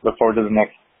look forward to the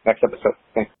next episode.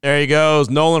 Thanks. There he goes,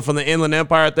 Nolan from the Inland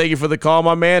Empire. Thank you for the call,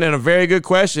 my man, and a very good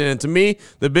question. And to me,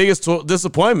 the biggest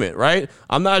disappointment, right?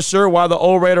 I'm not sure why the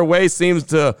old Raider way seems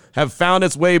to have found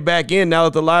its way back in now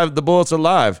that the Bullets are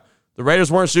live. The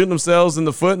Raiders weren't shooting themselves in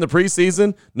the foot in the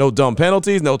preseason. No dumb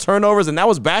penalties, no turnovers, and that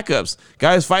was backups.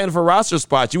 Guys fighting for roster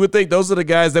spots. You would think those are the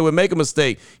guys that would make a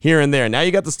mistake here and there. Now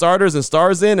you got the starters and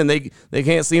stars in, and they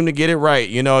can't seem to get it right.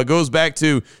 It goes back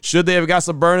to, should they have got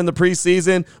some burn in the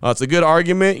preseason? It's a good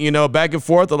argument, back and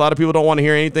forth. A lot of people don't want to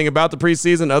hear anything about the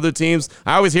preseason. Other teams,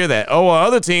 I always hear that.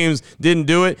 Other teams didn't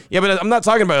do it. Yeah, but I'm not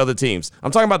talking about other teams.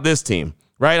 I'm talking about this team.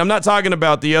 Right? I'm not talking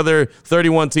about the other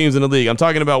 31 teams in the league. I'm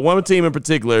talking about one team in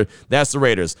particular. That's the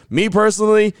Raiders. Me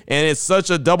personally, and it's such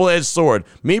a double-edged sword.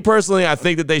 Me personally, I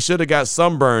think that they should have got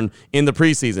sunburn in the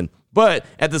preseason. But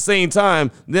at the same time,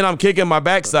 then I'm kicking my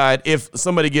backside if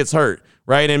somebody gets hurt.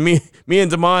 Right. And me and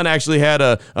Damon actually had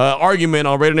a argument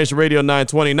on Raider Nation Radio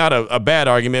 920. Not a bad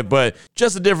argument, but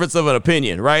just a difference of an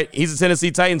opinion. Right. He's a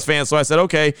Tennessee Titans fan. So I said,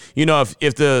 OK,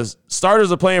 if the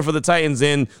starters are playing for the Titans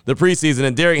in the preseason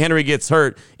and Derrick Henry gets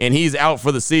hurt and he's out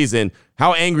for the season,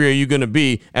 how angry are you going to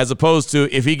be as opposed to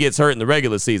if he gets hurt in the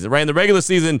regular season, right? In the regular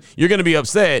season, you're going to be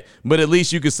upset, but at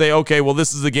least you could say, okay, well,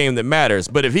 this is a game that matters.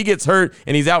 But if he gets hurt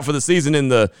and he's out for the season in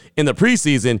the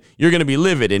preseason, you're going to be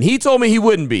livid. And he told me he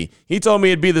wouldn't be. He told me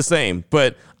it'd be the same.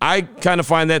 But I kind of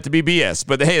find that to be BS.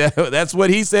 But hey, that's what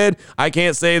he said. I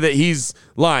can't say that he's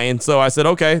lying. So I said,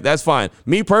 okay, that's fine.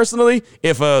 Me personally,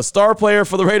 if a star player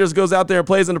for the Raiders goes out there and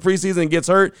plays in the preseason and gets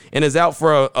hurt and is out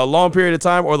for a long period of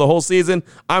time or the whole season,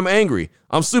 I'm angry.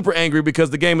 I'm super angry because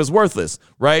the game is worthless,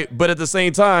 right? But at the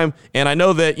same time, and I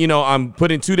know that, I'm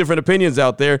putting two different opinions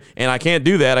out there, and I can't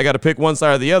do that. I got to pick one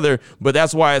side or the other, but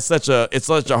that's why it's such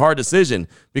a hard decision,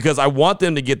 because I want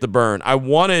them to get the burn. I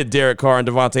wanted Derek Carr and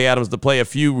Devontae Adams to play a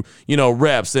few,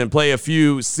 reps and play a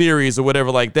few series or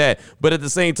whatever like that. But at the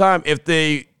same time, if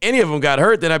any of them got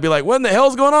hurt, then I'd be like, what in the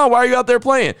hell's going on? Why are you out there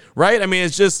playing? Right? I mean,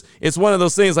 it's one of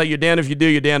those things like you're damned if you do,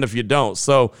 you're damned if you don't.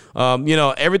 So,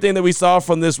 everything that we saw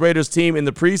from this Raiders team in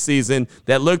the preseason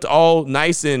that looked all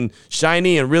nice and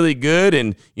shiny and really good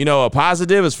and, a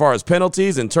positive as far as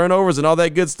penalties and turnovers and all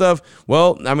that good stuff.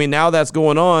 Well, I mean, now that's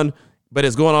going on. But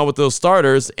it's going on with those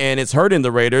starters, and it's hurting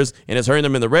the Raiders, and it's hurting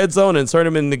them in the red zone, and it's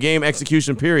hurting them in the game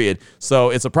execution period.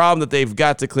 So it's a problem that they've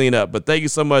got to clean up. But thank you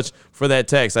so much for that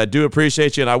text. I do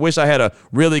appreciate you, and I wish I had a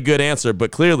really good answer, but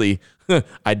clearly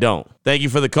I don't. Thank you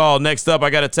for the call. Next up, I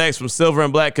got a text from Silver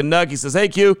and Black Canuck. He says, hey,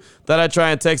 Q, thought I'd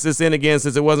try and text this in again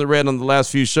since it wasn't read on the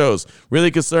last few shows. Really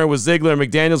concerned with Ziegler and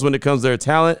McDaniels when it comes to their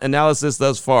talent analysis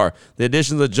thus far. The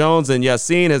additions of Jones and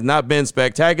Yassine has not been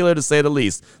spectacular, to say the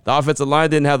least. The offensive line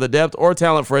didn't have the depth or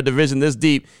talent for a division this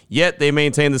deep, yet they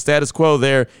maintained the status quo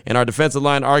there, and our defensive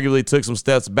line arguably took some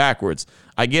steps backwards.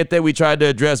 I get that we tried to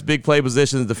address big play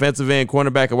positions, defensive end,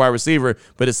 cornerback, and wide receiver,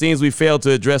 but it seems we failed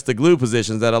to address the glue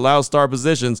positions that allow star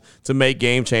positions to make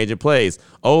game-changing plays.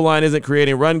 O-line isn't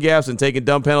creating run gaps and taking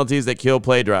dumb penalties that kill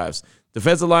play drives.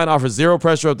 Defensive line offers zero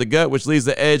pressure up the gut, which leaves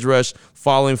the edge rush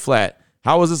falling flat.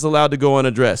 How was this allowed to go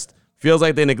unaddressed? Feels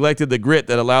like they neglected the grit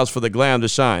that allows for the glam to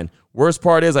shine. Worst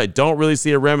part is I don't really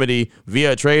see a remedy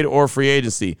via a trade or free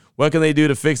agency. What can they do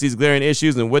to fix these glaring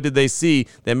issues, and what did they see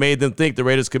that made them think the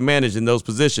Raiders could manage in those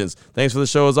positions? Thanks for the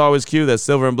show as always, Q. That's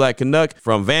Silver and Black Canuck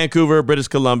from Vancouver, British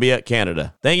Columbia,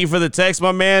 Canada. Thank you for the text,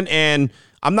 my man, and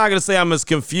I'm not going to say I'm as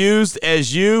confused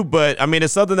as you, but, I mean,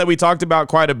 it's something that we talked about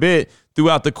quite a bit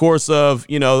throughout the course of,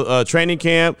 training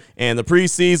camp and the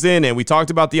preseason. And we talked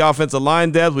about the offensive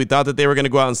line depth. We thought that they were going to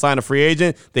go out and sign a free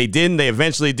agent. They didn't. They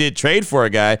eventually did trade for a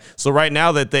guy. So right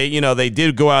now that they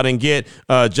did go out and get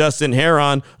Justin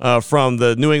Herron from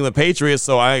the New England Patriots.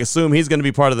 So I assume he's going to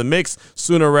be part of the mix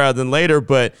sooner rather than later.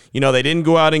 But, they didn't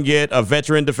go out and get a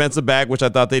veteran defensive back, which I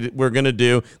thought they were going to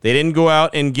do. They didn't go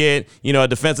out and get, a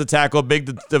defensive tackle,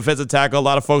 big defensive tackle. A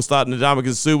lot of folks thought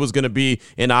Ndamukong Suh was going to be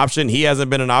an option. He hasn't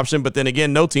been an option, but then then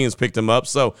again, no teams picked him up.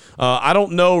 So I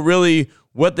don't know really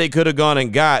what they could have gone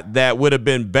and got that would have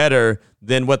been better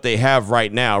than what they have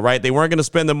right now, right? They weren't going to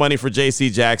spend the money for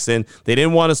J.C. Jackson. They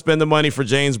didn't want to spend the money for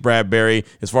James Bradbury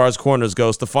as far as corners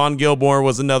go. Stephon Gilmore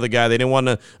was another guy. They didn't want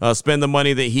to spend the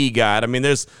money that he got. I mean,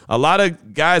 there's a lot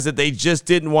of guys that they just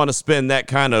didn't want to spend that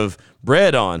kind of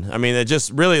bread on. I mean, that's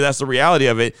the reality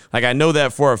of it. Like, I know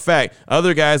that for a fact.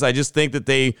 Other guys, I just think that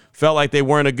they felt like they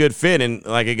weren't a good fit. And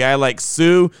like a guy like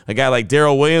Sue, a guy like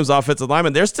Darrell Williams, offensive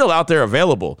lineman, they're still out there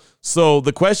available. So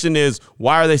the question is,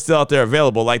 why are they still out there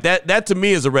available? Like that to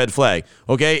me is a red flag.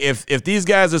 Okay. If these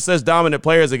guys are such dominant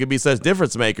players that could be such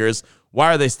difference makers,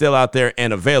 why are they still out there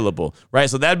and available, right?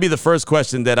 So that'd be the first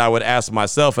question that I would ask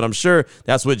myself, and I'm sure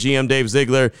that's what GM Dave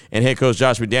Ziegler and head coach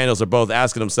Josh McDaniels are both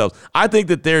asking themselves. I think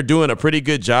that they're doing a pretty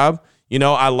good job. You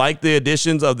know, I like the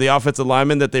additions of the offensive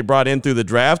linemen that they brought in through the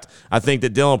draft. I think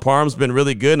that Dylan Parham's been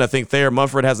really good, and I think Thayer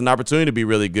Munford has an opportunity to be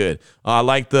really good. I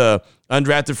like the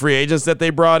undrafted free agents that they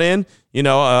brought in. You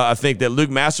know, I think that Luke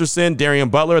Masterson, Darian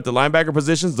Butler at the linebacker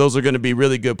positions, those are going to be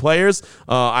really good players.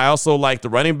 I also like the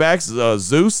running backs,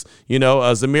 Zeus,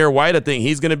 Zamir White, I think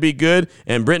he's going to be good.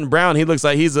 And Brenton Brown, he looks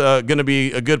like he's going to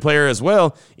be a good player as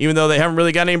well, even though they haven't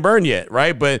really got any burn yet,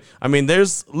 right? But, I mean,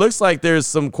 looks like there's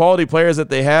some quality players that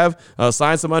they have.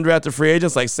 Signed some undrafted free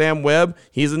agents like Sam Webb.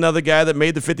 He's another guy that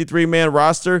made the 53-man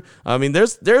roster. I mean,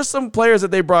 there's some players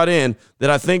that they brought in that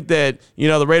I think that,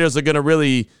 the Raiders are going to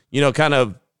really, kind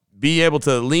of be able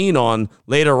to lean on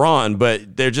later on,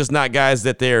 but they're just not guys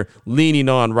that they're leaning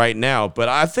on right now. But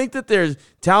I think that their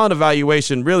talent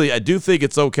evaluation, really, I do think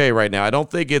it's okay right now. I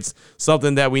don't think it's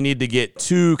something that we need to get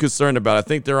too concerned about. I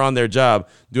think they're on their job,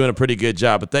 doing a pretty good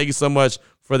job. But thank you so much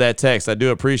for that text. I do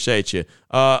appreciate you.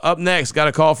 Up next, got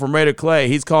a call from Raider Clay.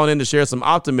 He's calling in to share some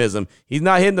optimism. He's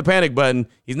not hitting the panic button.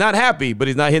 He's not happy, but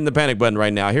he's not hitting the panic button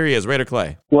right now. Here he is, Raider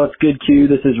Clay. What's good, Q?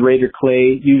 This is Raider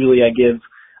Clay. Usually I give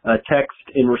a text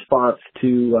in response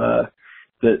to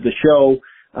the show.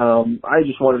 I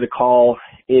just wanted to call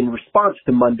in response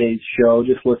to Monday's show,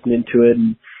 just listening to it.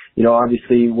 And,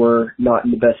 obviously we're not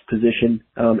in the best position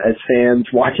as fans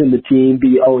watching the team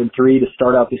be 0-3 to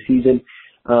start out the season.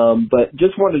 But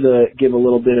just wanted to give a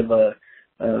little bit of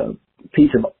a piece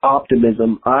of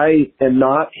optimism. I am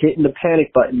not hitting the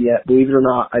panic button yet. Believe it or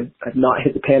not, I've not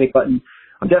hit the panic button.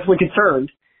 I'm definitely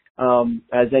concerned,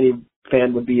 as any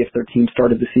fan would be if their team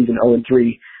started the season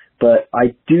 0-3. But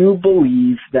I do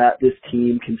believe that this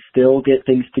team can still get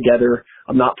things together.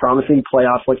 I'm not promising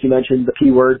playoffs, like you mentioned, the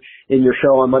P word in your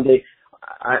show on Monday.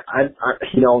 I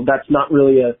that's not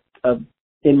really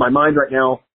in my mind right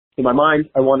now. In my mind,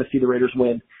 I want to see the Raiders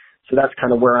win. So that's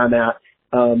kind of where I'm at.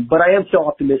 But I am still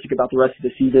optimistic about the rest of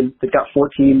the season. They've got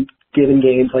 14 given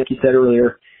games, like you said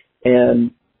earlier,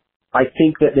 and I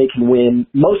think that they can win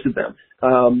most of them.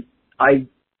 I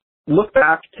look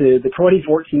back to the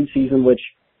 2014 season, which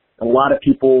a lot of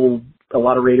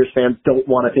Raiders fans don't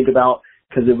want to think about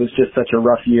because it was just such a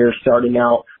rough year starting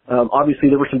out. Obviously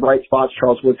there were some bright spots.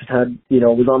 Charles Woods was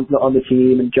on the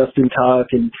team, and Justin Tuck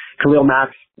and Khalil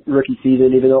Mack's rookie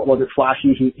season, even though it wasn't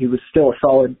flashy, he was still a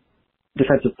solid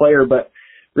defensive player. But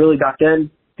really back then,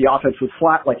 the offense was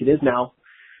flat like it is now.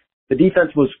 The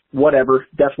defense was whatever,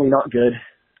 definitely not good,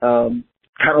 kind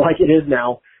of like it is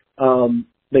now.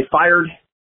 They fired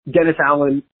Dennis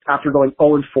Allen after going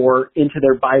 0-4 into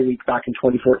their bye week back in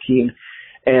 2014.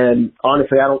 And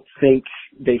honestly, I don't think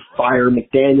they fire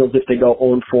McDaniels if they go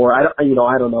 0-4.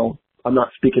 I don't know. I'm not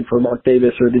speaking for Mark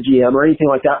Davis or the GM or anything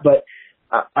like that, but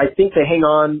I think they hang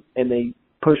on and they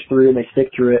push through and they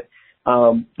stick through it.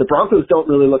 The Broncos don't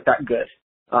really look that good,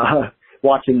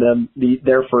 watching them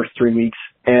their first 3 weeks.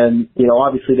 And,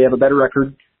 obviously they have a better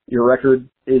record. Your record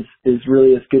is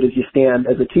really as good as you stand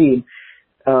as a team.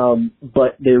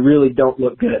 But they really don't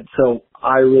look good. So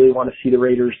I really want to see the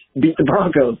Raiders beat the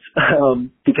Broncos,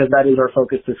 because that is our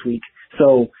focus this week.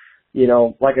 So,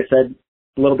 like I said,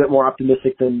 a little bit more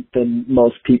optimistic than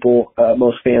most people,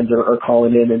 most fans are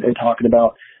calling in and talking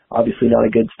about. Obviously not a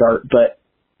good start, but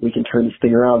we can turn this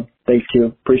thing around. Thanks, Q.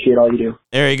 Appreciate all you do.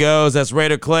 There he goes. That's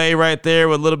Raider Clay right there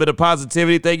with a little bit of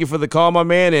positivity. Thank you for the call, my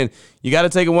man. And you got to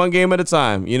take it one game at a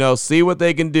time. See what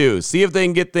they can do. See if they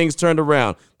can get things turned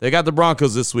around. They got the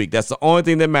Broncos this week. That's the only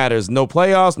thing that matters. No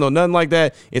playoffs, no nothing like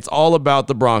that. It's all about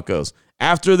the Broncos.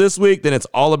 After this week, then it's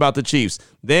all about the Chiefs.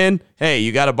 Then, hey,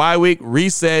 you got a bye week,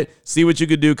 reset, see what you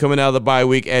could do coming out of the bye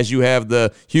week as you have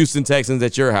the Houston Texans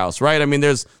at your house, right? I mean,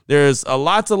 there's a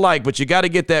lot to like, but you got to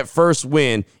get that first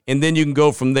win, and then you can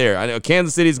go from there. I know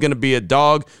Kansas City is going to be a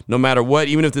dog no matter what.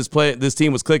 Even if this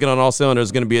team was clicking on all cylinders,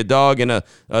 it's going to be a dog and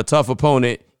a tough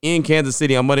opponent in Kansas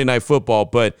City on Monday Night Football.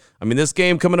 But, I mean, this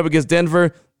game coming up against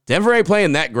Denver Denver ain't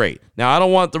playing that great. Now, I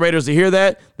don't want the Raiders to hear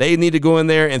that. They need to go in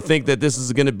there and think that this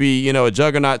is going to be, a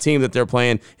juggernaut team that they're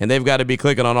playing, and they've got to be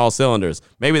clicking on all cylinders.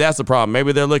 Maybe that's the problem.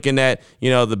 Maybe they're looking at,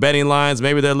 the betting lines.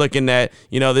 Maybe they're looking at,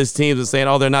 this team and saying,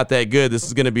 oh, they're not that good. This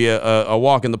is going to be a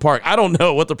walk in the park. I don't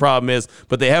know what the problem is,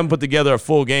 but they haven't put together a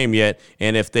full game yet,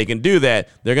 and if they can do that,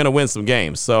 they're going to win some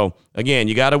games. So, again,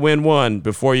 you got to win one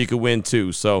before you can win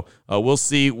two. So we'll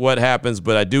see what happens,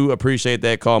 but I do appreciate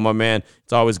that call, my man.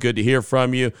 It's always good to hear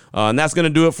from you. And that's going to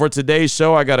do it for today's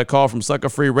show. I got a call from Sucker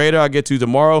Free Raider I'll get to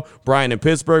tomorrow. Brian in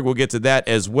Pittsburgh, we'll get to that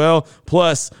as well.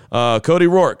 Plus, Cody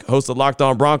Rourke, host of Locked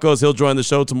On Broncos. He'll join the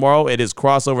show tomorrow. It is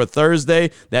Crossover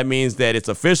Thursday. That means that it's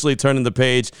officially turning the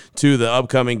page to the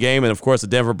upcoming game. And, of course, the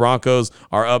Denver Broncos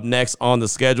are up next on the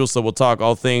schedule. So we'll talk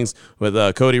all things with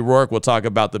Cody Rourke. We'll talk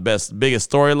about the biggest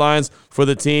storylines for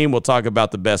the team. We'll talk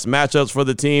about the best matchups for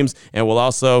the teams. And we'll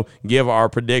also give our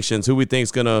predictions, who we think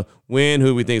is going to win,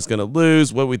 who we think is going to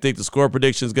lose, what we think the score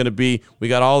prediction is going to be. We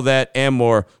got all that and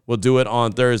more. We'll do it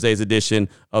on Thursday's edition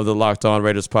of the Locked On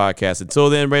Raiders podcast. Until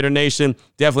then, Raider Nation,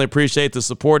 definitely appreciate the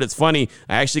support. It's funny,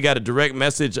 I actually got a direct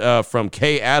message from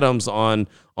Kay Adams on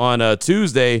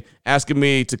Tuesday asking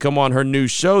me to come on her new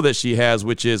show that she has,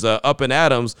 which is Up and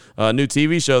Adams, a new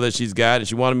TV show that she's got. And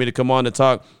she wanted me to come on to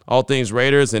talk all things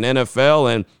Raiders and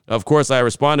NFL. And, of course, I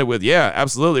responded with, yeah,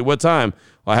 absolutely. What time?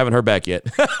 Well, I haven't heard back yet.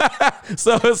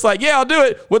 So it's like, yeah, I'll do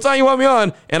it. What time you want me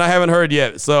on? And I haven't heard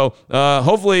yet. So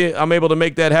hopefully I'm able to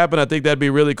make that happen. I think that'd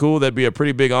be really cool. That'd be a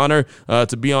pretty big honor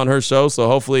to be on her show. So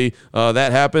hopefully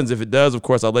that happens. If it does, of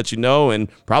course, I'll let you know and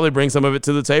probably bring some of it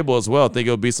to the table as well. I think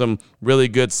it'll be some really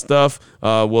good stuff.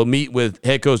 We'll meet with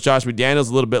head coach Josh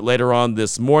McDaniels a little bit later on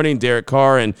this morning. Derek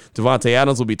Carr and Devontae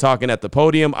Adams will be talking at the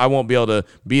podium. I won't be able to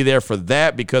be there for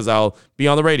that because I'll be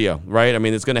on the radio, right? I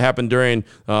mean, it's going to happen during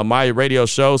my radio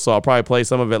show, so I'll probably play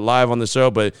some of it live on the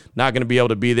show, but not going to be able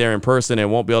to be there in person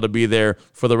and won't be able to be there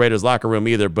for the Raiders locker room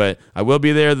either. But I will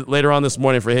be there later on this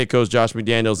morning for head coach Josh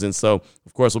McDaniels, and so,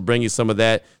 of course, we'll bring you some of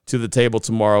that to the table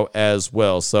tomorrow as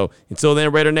well. So until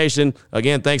then, Raider Nation,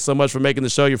 again, thanks so much for making the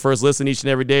show your first listen each and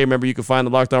every day. Remember, you can find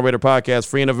the Locked On Raider podcast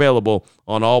free and available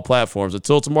on all platforms.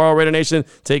 Until tomorrow, Raider Nation,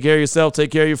 take care of yourself,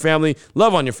 take care of your family,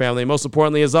 love on your family, and most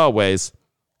importantly, as always,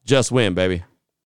 just win, baby.